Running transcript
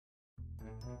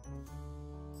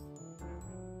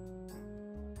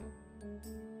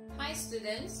Hi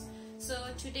students, so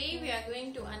today we are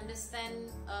going to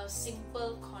understand a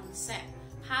simple concept.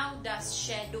 How does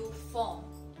shadow form?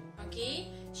 Okay,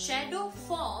 shadow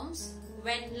forms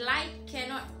when light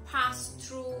cannot pass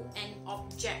through an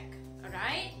object.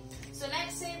 Alright, so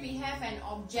let's say we have an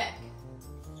object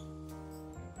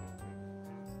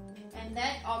and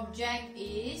that object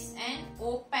is an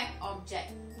opaque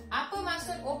object. Apa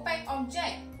maksud opaque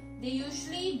object? They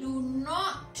usually do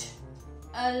not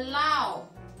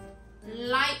allow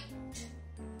light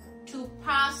to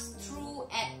pass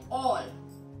through at all.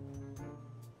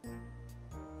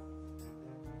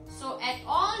 So at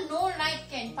all, no light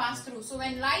can pass through. So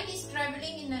when light is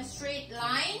traveling in a straight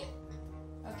line,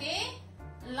 okay,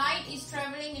 light is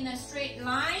traveling in a straight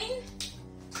line,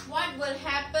 what will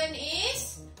happen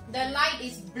is the light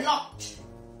is blocked.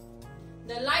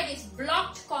 The light is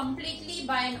blocked completely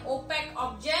by an opaque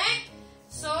object.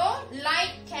 So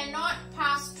light cannot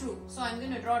pass through. So I'm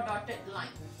going to draw a dotted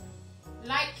line.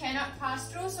 Light cannot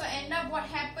pass through. So end up what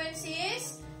happens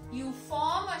is you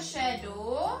form a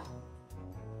shadow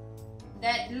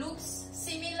that looks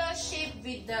similar shape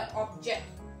with the object.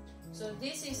 So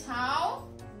this is how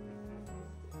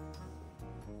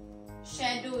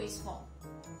shadow is formed.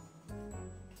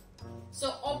 So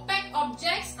opaque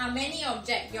objects are many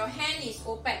objects. Your hand is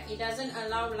opaque. It doesn't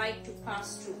allow light to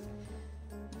pass through.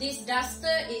 This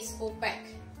duster is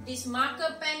opaque. This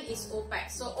marker pen is opaque.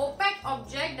 So opaque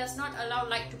object does not allow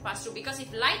light to pass through, because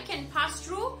if light can pass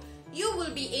through, you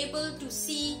will be able to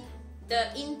see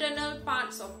the internal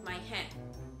parts of my hand.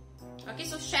 Okay,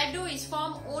 so shadow is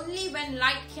formed only when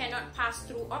light cannot pass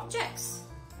through objects.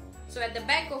 So at the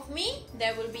back of me,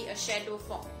 there will be a shadow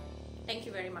form. Thank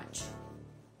you very much.